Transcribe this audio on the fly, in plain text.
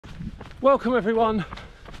Welcome everyone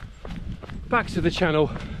back to the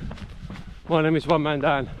channel. My name is One Man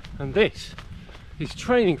Dan and this is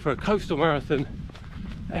training for a coastal marathon,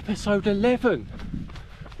 episode 11,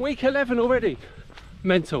 week 11 already.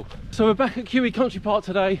 Mental. So we're back at QE Country Park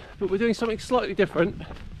today, but we're doing something slightly different.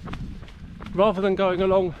 Rather than going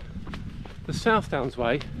along the South Downs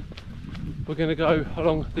Way, we're going to go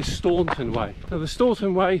along the Staunton Way. Now the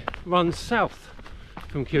Staunton Way runs south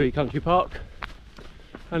from QE Country Park,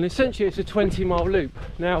 and essentially it's a 20-mile loop.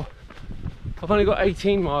 Now I've only got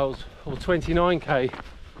 18 miles or 29k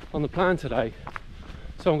on the plan today,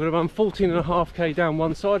 so I'm going to run 14.5k down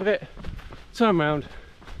one side of it, turn around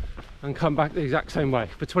and come back the exact same way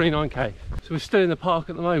for 29k. So we're still in the park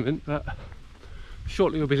at the moment, but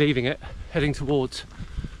shortly we'll be leaving it, heading towards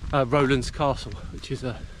Rowlands Castle, which is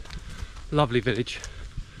a lovely village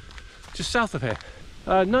just south of here.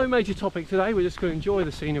 No major topic today, we're just going to enjoy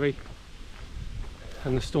the scenery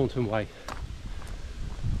and the Staunton Way.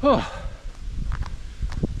 Oh,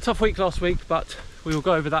 tough week last week, but we will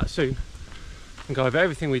go over that soon and go over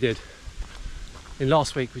everything we did in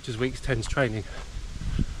last week, which is week 10's training.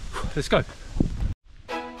 Let's go.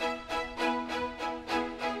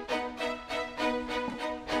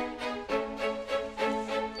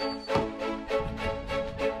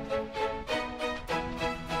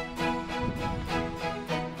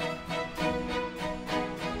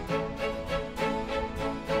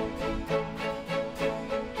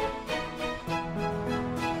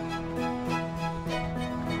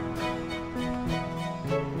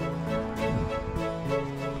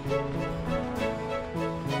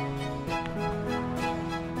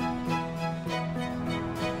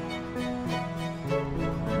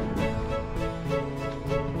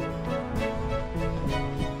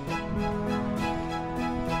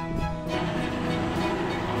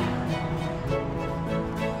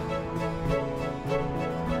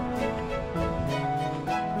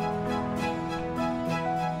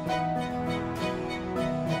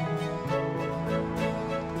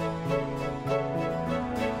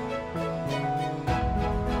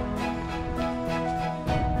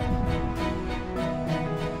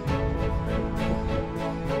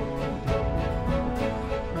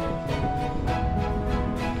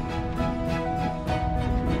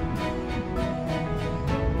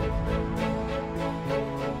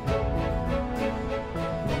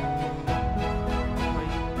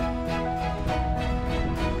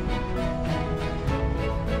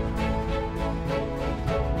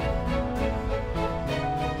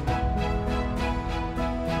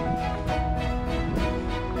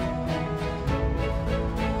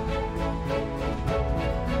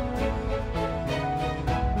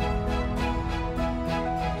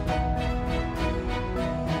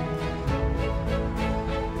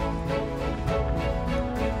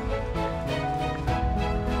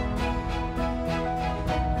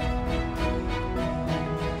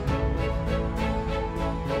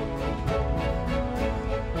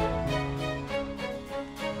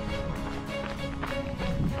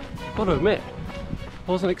 Got to admit,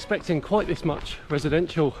 I wasn't expecting quite this much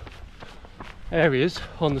residential areas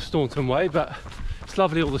on the Staunton Way, but it's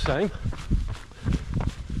lovely all the same.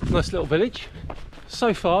 Nice little village.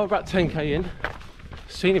 So far, about 10k in,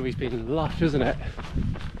 scenery's been lush, isn't it?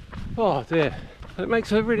 Oh dear. And it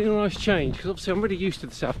makes a really nice change, because obviously I'm really used to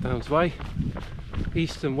the South Downs Way,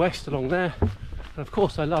 east and west along there, and of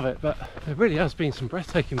course I love it, but there really has been some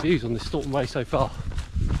breathtaking views on this Staunton Way so far.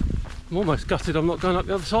 I'm almost gutted I'm not going up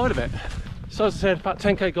the other side of it. So as I said, about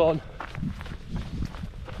 10k gone,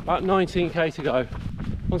 about 19k to go.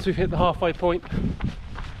 Once we've hit the halfway point,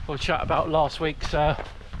 we'll chat about last week's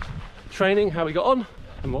training, how we got on,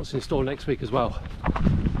 and what's in store next week as well.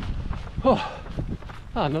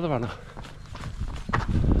 Another runner.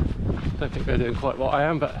 Don't think they're doing quite what I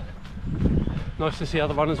am, but nice to see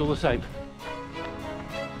other runners all the same.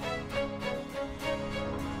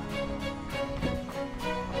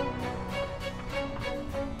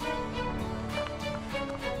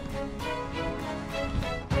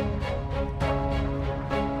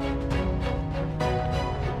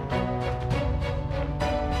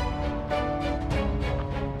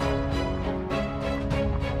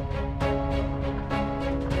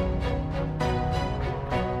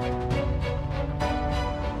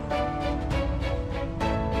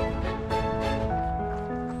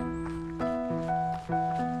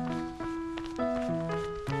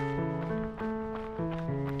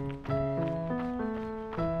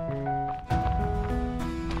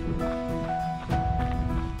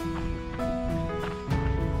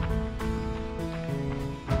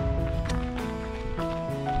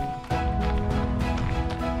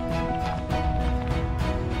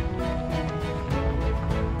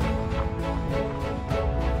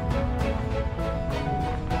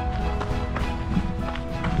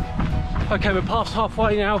 Okay, we're past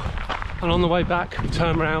halfway now and on the way back,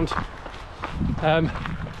 turn around.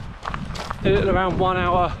 Did it around 1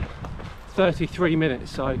 hour 33 minutes,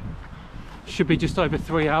 so should be just over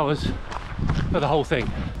 3 hours for the whole thing.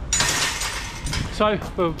 So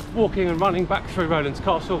we're walking and running back through Rowlands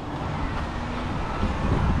Castle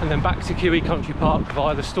and then back to QE Country Park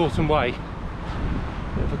via the Staunton Way.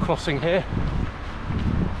 Bit of a crossing here.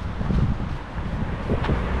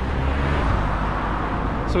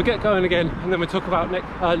 So we'll get going again and then we'll talk about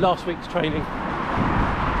last week's training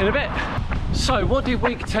in a bit. So what did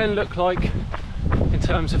week 10 look like in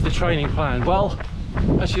terms of the training plan? Well,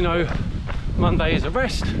 as you know, Monday is a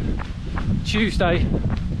rest. Tuesday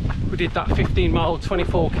we did that 15-mile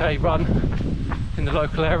 24k run in the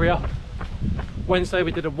local area. Wednesday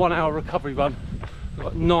we did a 1 hour recovery run. We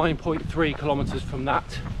got 9.3 kilometers from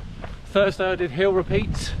that. Thursday I did hill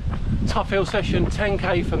repeats, tough hill session,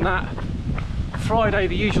 10k from that. Friday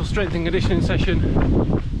the usual strength and conditioning session.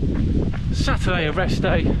 Saturday a rest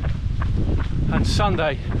day, and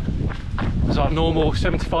Sunday was our normal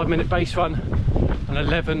 75-minute base run and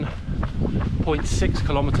 11.6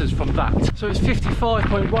 kilometers from that. So it's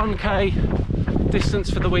 55.1k distance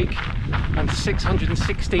for the week and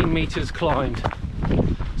 616 meters climbed.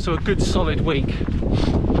 So a good solid week.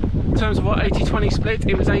 In terms of our 80-20 split,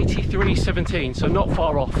 it was 83-17, so not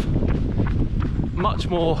far off. Much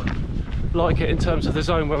more like it in terms of the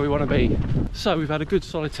zone where we want to be. So we've had a good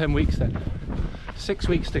solid 10 weeks then. 6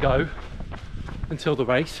 weeks to go until the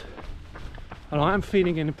race, and I am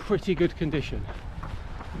feeling in pretty good condition.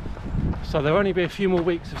 So there'll only be a few more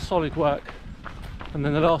weeks of solid work, and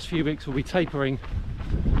then the last few weeks will be tapering,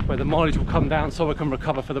 where the mileage will come down so I can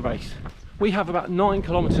recover for the race. We have about 9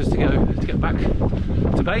 kilometers to go to get back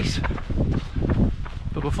to base,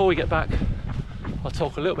 but before we get back I'll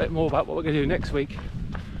talk a little bit more about what we're going to do next week,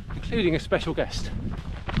 including a special guest.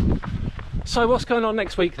 So what's going on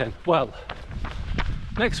next week then? Well,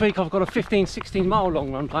 next week I've got a 15-16 mile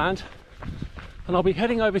long run planned, and I'll be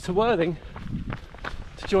heading over to Worthing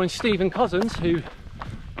to join Stephen Cousins, who,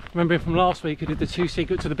 remember him from last week, who did the 2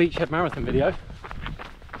 Secrets to the Beachhead Marathon video,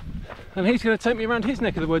 and he's going to take me around his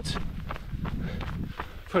neck of the woods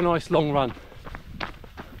for a nice long run,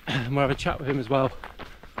 and we'll have a chat with him as well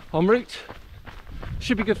en route.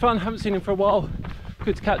 Should be good fun. Haven't seen him for a while,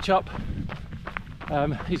 good to catch up.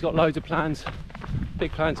 He's got loads of plans,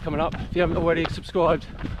 big plans coming up. If you haven't already subscribed,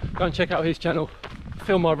 go and check out his channel,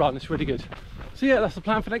 film my run, it's really good. So yeah, that's the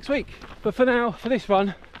plan for next week. But for now, for this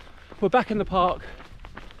run, we're back in the park,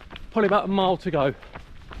 probably about a mile to go,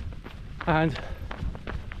 and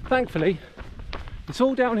thankfully it's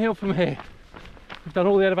all downhill from here. We've done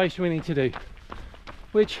all the elevation we need to do,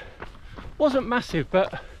 which wasn't massive,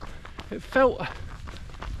 but it felt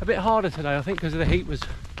a bit harder today, I think, because the heat was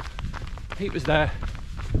there.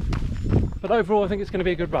 But overall I think it's going to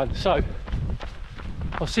be a good run. So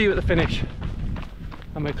I'll see you at the finish,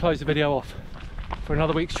 and we'll close the video off for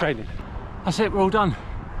another week's training. That's it, we're all done.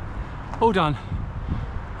 All done.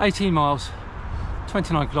 18 miles,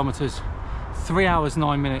 29 kilometers, 3 hours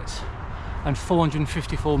 9 minutes and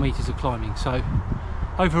 454 meters of climbing. So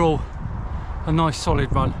overall a nice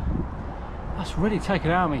solid run. That's really taken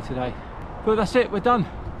it out of me today, but that's it, we're done.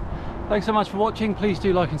 Thanks so much for watching. Please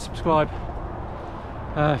do like and subscribe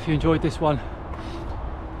if you enjoyed this one.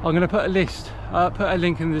 I'm going to put a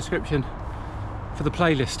link in the description for the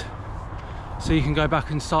playlist, so you can go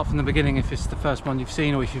back and start from the beginning if it's the first one you've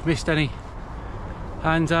seen or if you've missed any.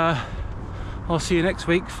 And I'll see you next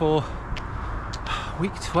week for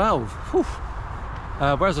week 12.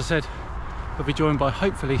 Where, as I said, we'll be joined by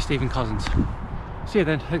hopefully Stephen Cousins. See you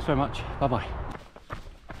then. Thanks very much. Bye bye.